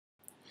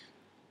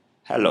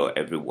Hello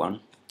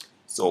everyone.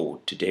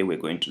 So today we're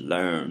going to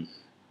learn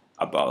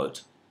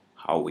about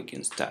how we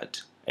can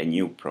start a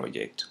new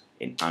project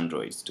in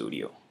Android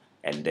Studio,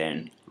 and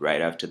then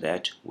right after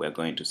that we're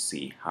going to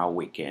see how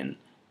we can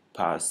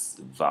pass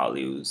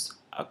values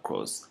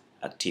across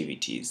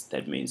activities.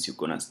 That means you're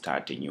going to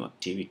start a new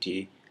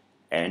activity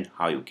and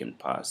how you can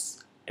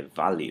pass a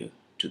value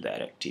to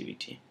that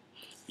activity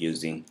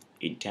using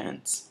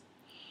intents.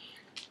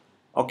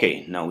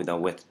 Okay, now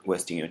without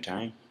wasting your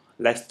time,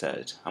 let's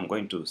start. I'm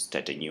going to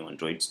start a new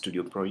Android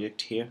Studio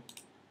project here.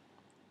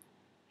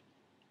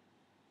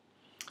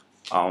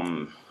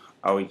 I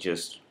will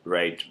just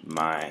write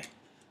my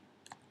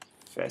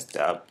first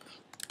app.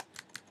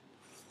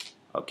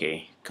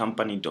 Okay,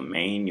 company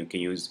domain, you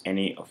can use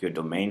any of your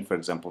domain. For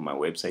example, my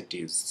website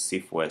is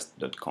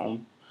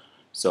sifwest.com,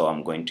 so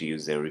I'm going to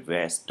use a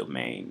reverse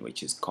domain,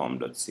 which is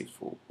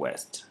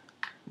com.sifwest.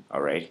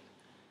 Alright,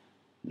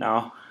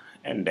 now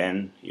and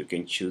then you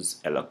can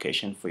choose a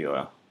location for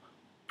your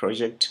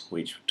project,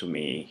 which to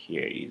me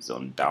here is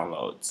on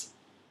downloads,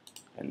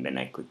 and then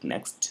I click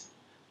next.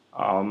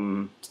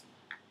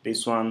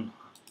 This one,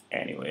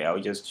 anyway, I'll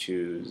just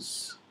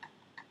choose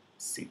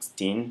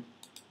 16,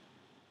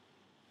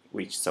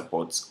 which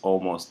supports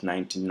almost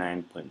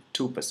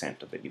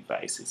 99.2% of the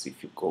devices.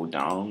 If you go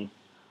down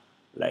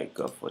like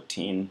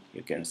 14,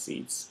 you can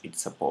see it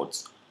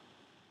supports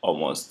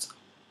almost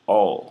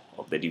all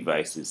of the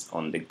devices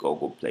on the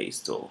Google Play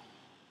Store.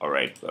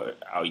 Alright, but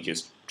I'll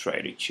just try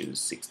to choose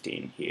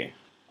 16 here.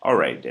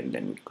 Alright, and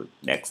then we click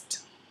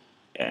next,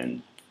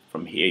 and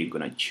from here you're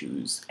gonna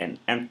choose an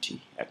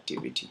empty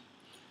activity.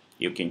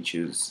 You can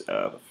choose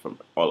from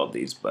all of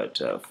these, but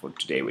for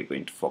today we're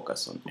going to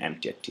focus on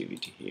empty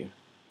activity here.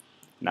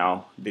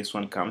 Now this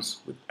one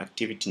comes with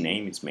activity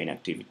name, its main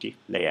activity,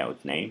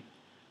 layout name.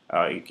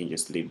 You can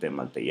just leave them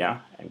as they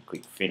are and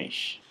click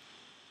finish.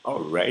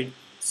 Alright,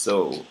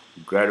 so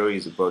Grado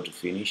is about to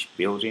finish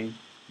building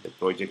the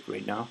project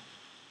right now.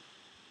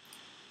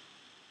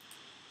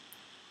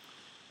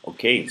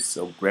 Okay,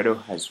 so Grado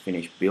has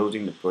finished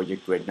building the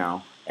project right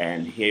now,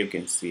 and here you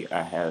can see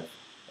I have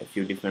a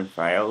few different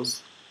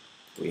files.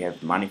 We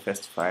have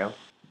manifest file,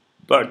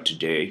 but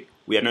today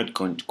we are not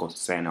going to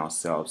concern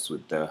ourselves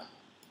with the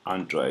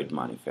Android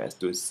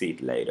manifest. We'll see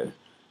it later.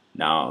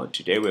 Now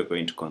today we're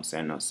going to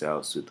concern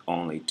ourselves with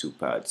only two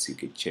parts. You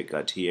can check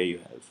out here you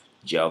have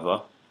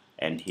Java,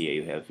 and here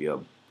you have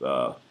your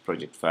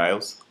project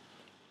files.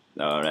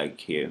 Like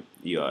here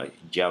your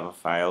Java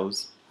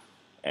files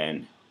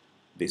and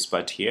this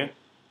part here,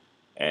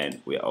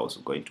 and we are also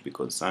going to be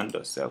concerned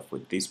ourselves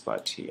with this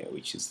part here,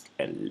 which is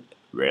a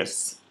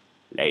res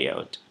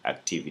layout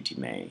activity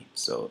main.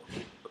 So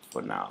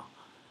for now,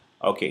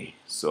 okay,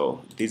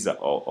 so these are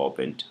all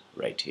opened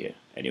right here,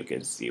 and you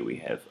can see we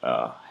have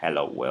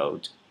hello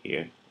world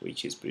here,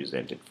 which is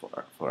presented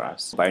for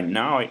us. By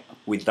now,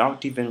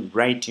 without even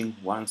writing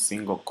one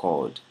single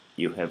code,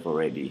 you have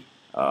already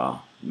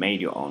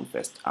made your own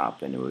first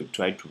app, and we will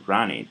try to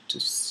run it to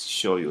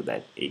show you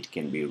that it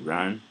can be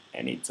run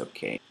and it's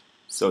okay.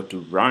 So to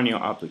run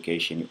your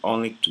application, you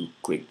only to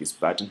click this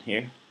button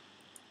here,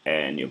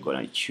 and you're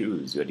gonna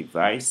choose your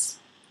device.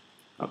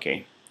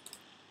 Okay,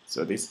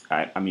 so this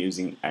I'm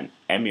using an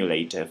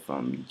emulator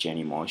from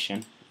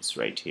Genymotion. It's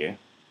right here.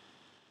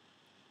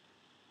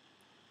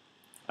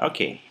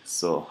 Okay,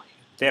 so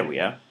there we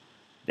are.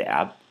 The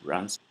app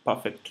runs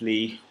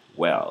perfectly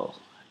well,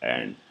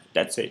 and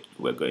that's it.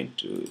 We're going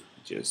to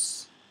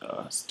just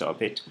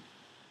stop it,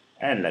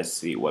 and let's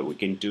see what we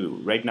can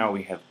do. Right now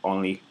we have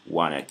only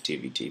one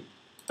activity,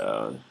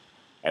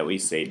 and we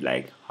said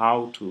like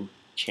how to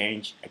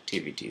change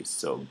activities.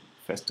 So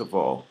first of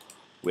all,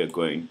 we're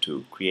going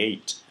to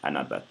create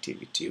another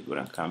activity. We're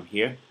going to come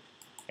here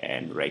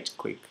and right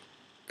click,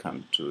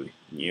 come to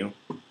new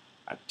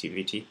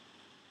activity,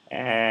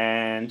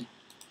 and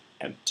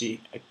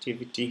empty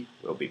activity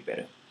will be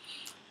better.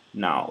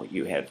 Now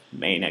you have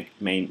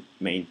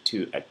main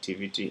two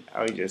activity.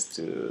 I'll just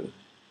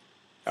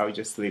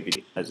leave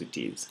it as it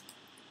is.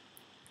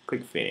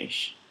 Click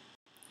finish.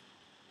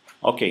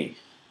 Okay,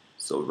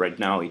 so right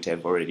now it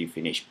have already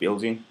finished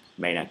building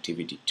main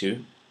activity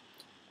 2,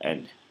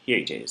 and here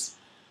it is.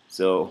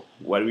 So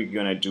what we're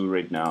gonna do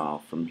right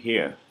now from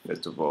here,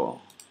 first of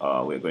all,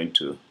 we're going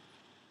to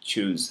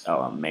choose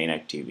our main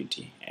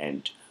activity,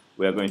 and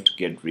we're going to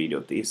get rid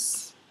of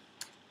this.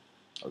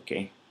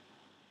 Okay,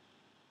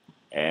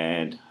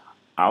 and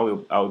I'll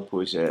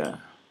put a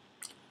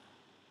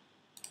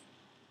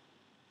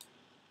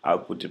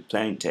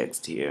plain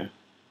text here.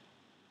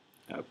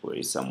 I'll put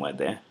it somewhere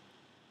there.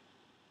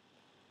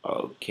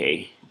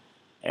 Okay,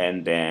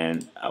 and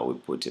then I will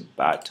put a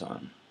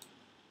button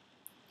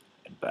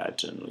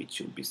which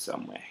will be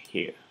somewhere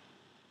here.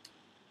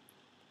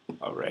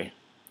 Alright,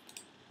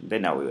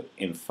 then I will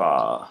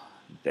infer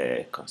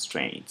the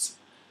constraints.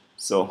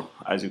 So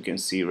as you can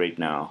see right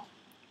now,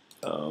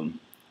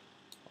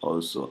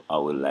 also I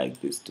would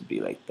like this to be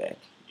like that.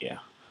 Yeah,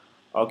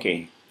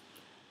 okay,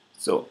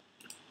 so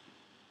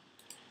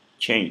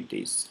change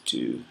this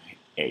to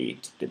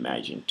 8, the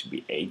margin to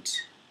be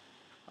 8.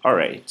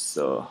 Alright,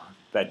 so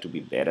that to be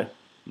better,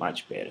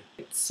 much better.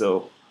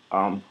 So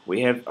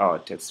we have our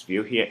text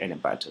view here and a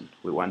button.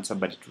 We want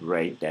somebody to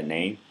write their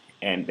name,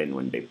 and then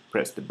when they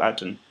press the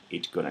button,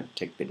 it's gonna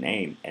take the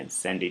name and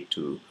send it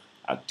to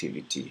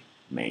activity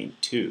main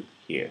 2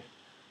 here.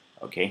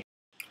 Okay,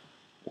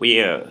 we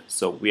are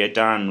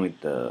done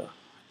with the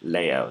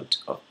layout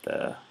of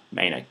the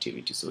main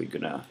activity. So we're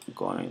gonna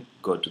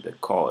go to the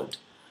code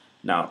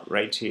now.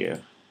 Right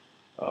here,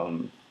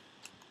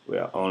 we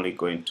are only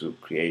going to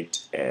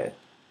create a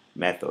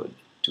method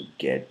to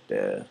get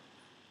the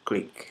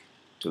click,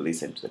 to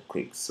listen to the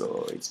click.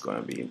 So it's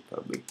gonna be in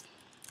public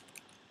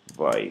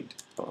void,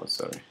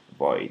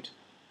 void,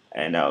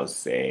 and I'll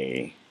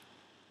say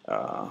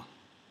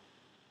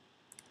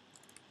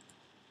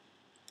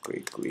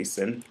click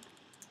listen.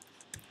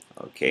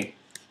 Okay,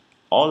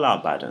 all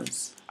our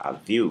buttons are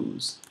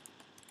views.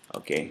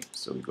 Okay,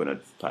 so we're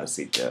gonna pass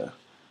it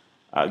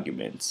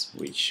arguments,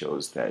 which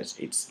shows that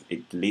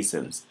it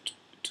listens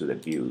to the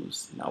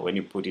views. Now when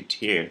you put it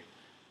here,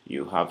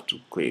 you have to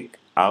click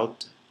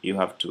out, you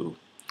have to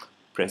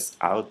press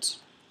out,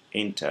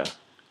 enter,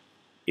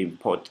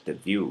 import the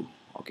view.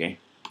 Okay,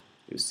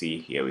 you see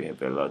here we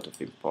have a lot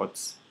of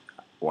imports.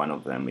 One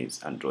of them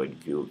is Android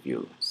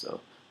view.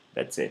 So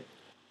that's it.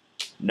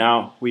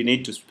 Now we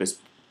need to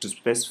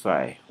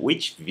specify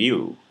which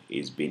view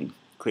is being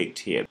clicked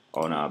here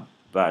on our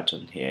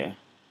button here,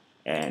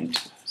 and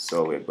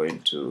so we're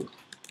going to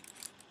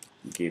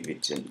give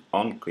it an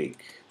onClick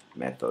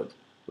method,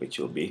 which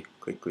will be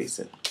click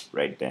listen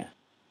right there.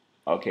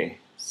 Okay,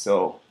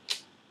 so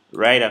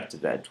right after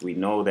that, we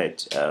know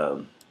that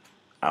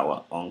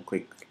our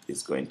onClick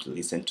is going to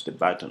listen to the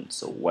button.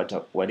 So what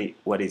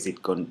is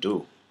it going to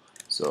do?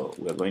 So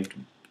we're going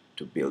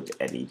to build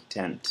an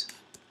intent.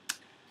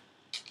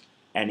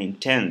 An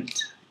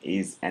intent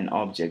is an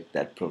object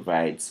that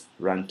provides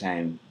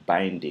runtime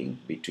binding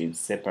between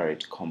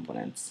separate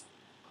components.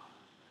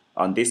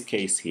 On this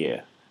case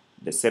here,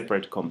 the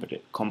separate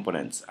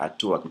components are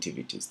two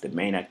activities, the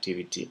main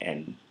activity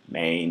and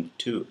main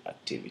 2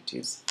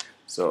 activities.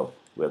 So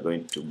we're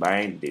going to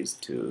bind these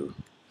two.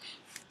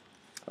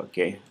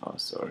 Okay, oh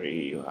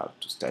sorry, you have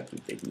to start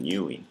with the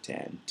new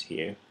intent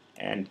here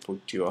and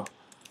put your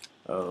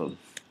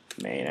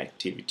main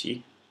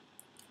activity.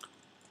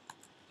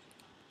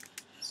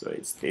 So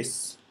it's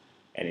this,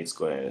 and it's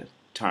going to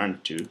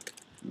turn to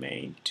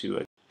main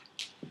 2.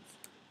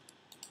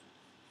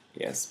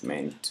 Yes,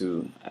 main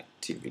 2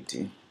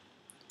 activity.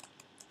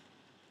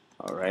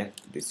 Alright,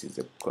 this is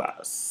a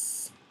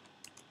class.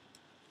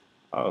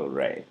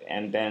 Alright,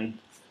 and then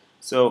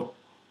so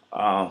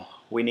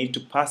we need to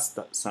pass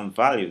some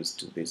values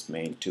to this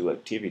main 2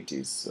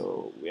 activities.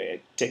 So we're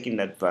taking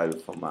that value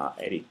from our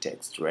edit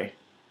text, right?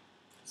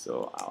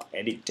 So our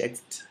edit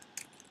text,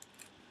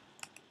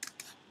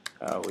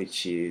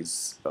 which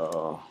is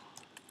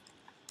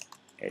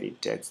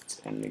edit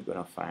text, and we're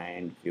gonna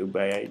find view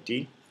by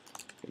ID,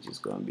 which is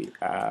gonna be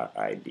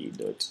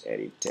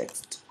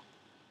rid.editText.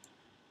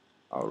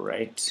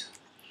 Alright,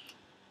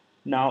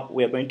 now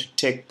we're going to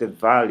take the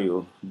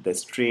value, the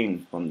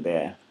string from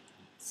there.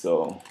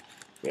 So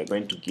we're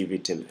going to give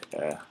it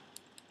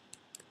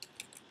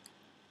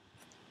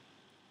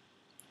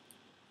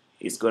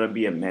it's going to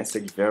be a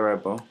message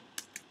variable.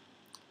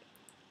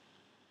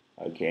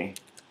 Okay,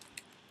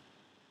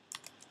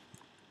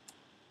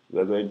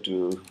 we're going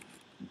to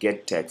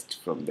get text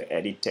from the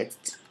edit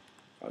text.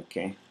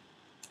 Okay,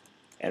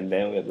 and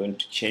then we're going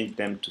to change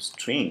them to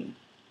string,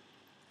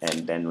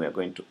 and then we're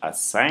going to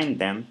assign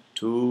them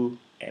to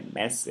a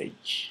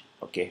message,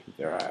 okay,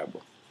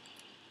 variable.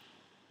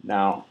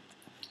 Now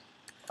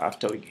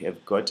after we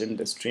have gotten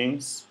the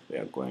strings, we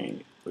are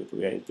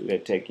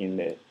taking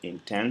the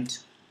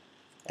intent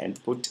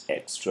and put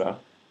extra,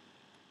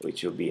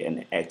 which will be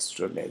an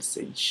extra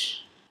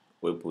message.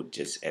 We'll put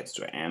just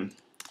extra m,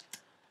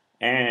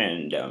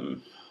 and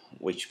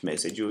which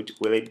message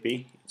will it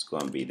be? It's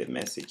going to be the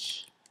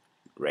message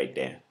right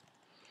there.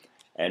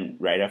 And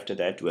right after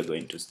that, we're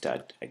going to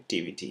start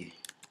activity.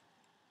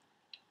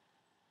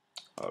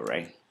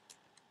 Alright,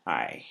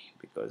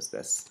 because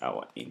that's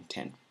our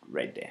intent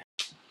right there.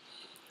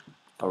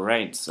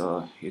 Alright,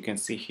 so you can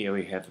see here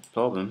we have a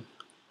problem,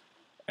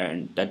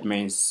 and that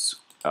means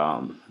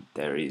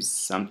there is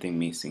something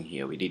missing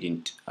here. We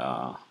didn't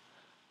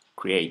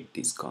create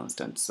this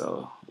constant,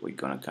 so we're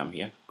gonna come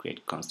here,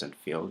 create constant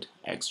field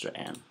extra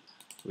m.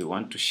 We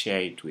want to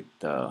share it with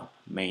the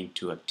main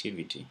 2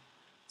 activity,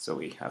 so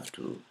we have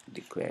to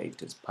declare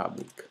it as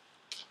public.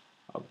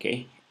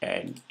 Okay,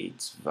 and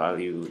its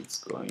value is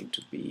going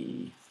to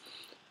be,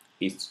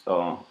 it's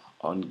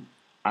on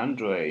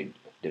Android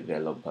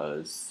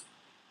developers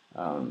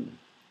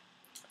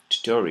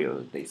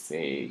tutorial, they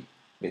say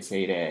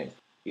that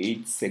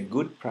it's a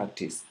good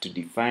practice to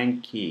define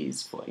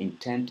keys for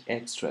intent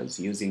extras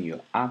using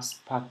your app's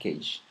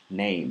package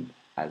name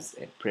as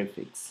a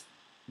prefix.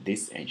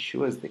 This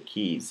ensures the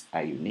keys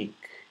are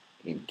unique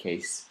in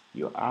case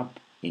your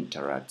app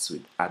interacts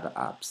with other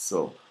apps.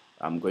 So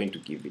I'm going to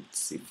give it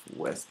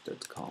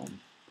sifwest.com,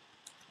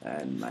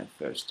 and my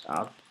first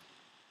app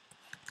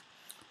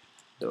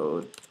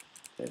dot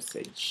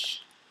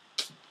message.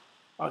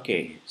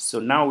 Okay, so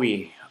now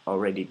we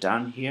already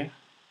done here.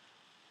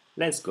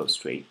 Let's go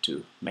straight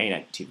to main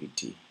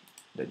activity,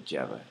 the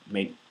Java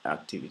main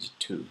activity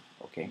 2.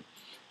 Okay,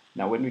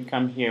 now when we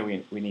come here,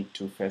 we need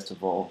to first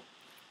of all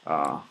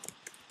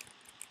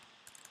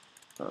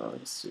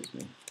excuse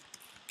me.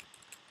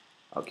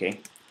 Okay,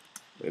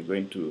 we're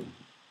going to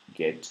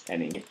get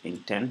an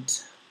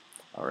intent.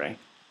 All right,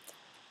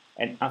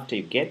 and after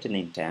you get an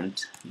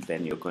intent,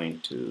 then you're going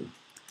to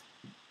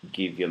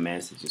give your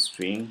message a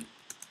string,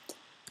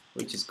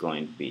 which is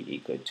going to be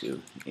equal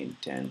to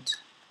intent.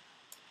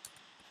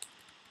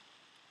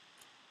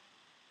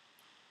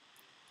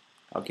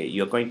 Okay,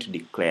 you're going to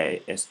declare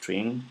a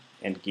string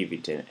and give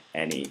it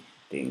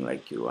anything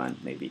like you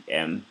want, maybe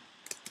m,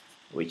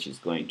 which is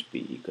going to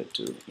be equal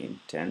to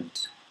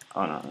intent.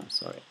 Oh no,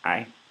 sorry,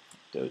 I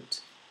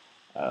dot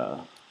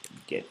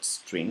get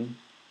string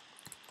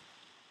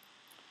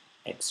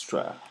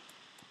extra.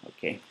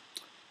 Okay,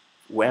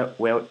 where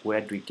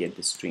do we get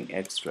the string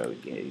extra? We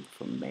get it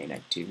from main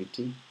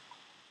activity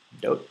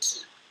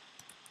dot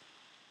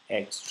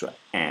extra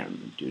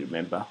m. Do you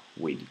remember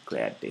we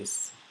declared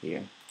this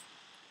here?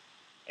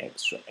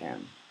 Extra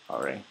m.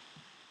 All right.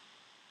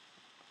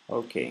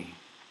 Okay.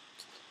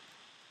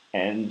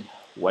 And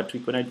what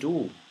we're gonna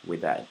do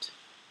with that?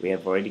 We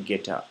have already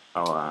get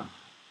our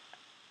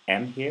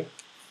m here,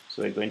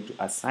 so we're going to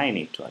assign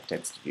it to our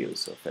text view.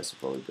 So first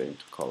of all, we're going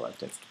to call our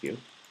text view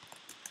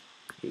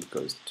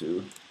equals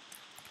to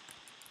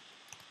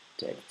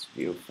text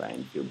view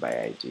find view by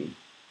id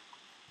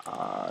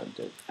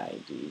r.id.text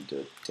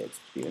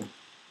view.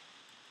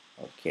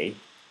 Okay,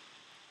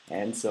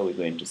 and so we're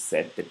going to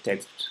set the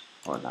text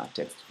on our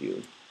text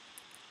view.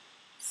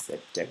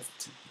 Set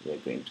text, we're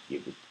going to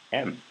give it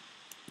m,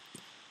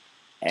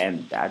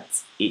 and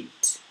that's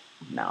it.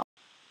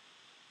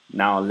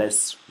 Now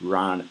let's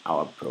run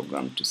our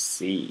program to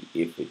see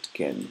if it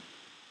can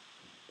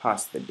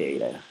pass the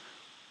data.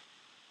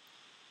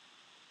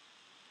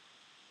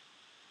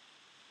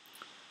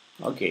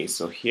 Okay,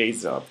 so here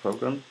is our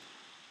program.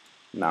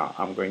 Now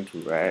I'm going to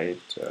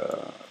write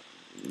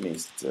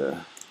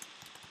Mr.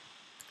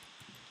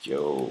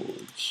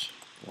 George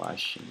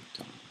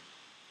Washington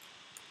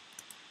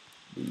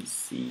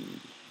DC.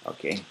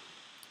 Okay,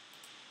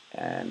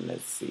 and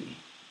let's see.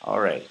 All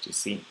right, you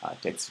see our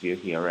text view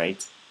here,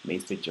 right?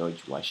 Mr.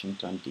 George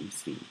Washington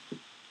DC.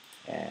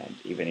 And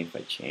even if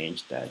I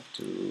change that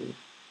to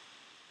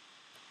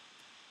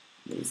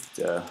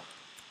Mr.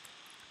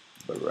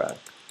 Barack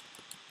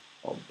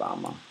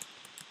Obama,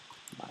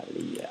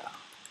 Malia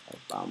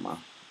Obama,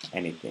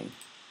 anything,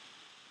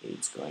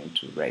 it's going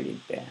to write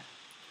it there.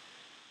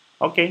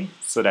 Okay,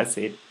 so that's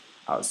it.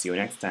 I'll see you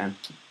next time.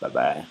 Bye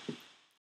bye.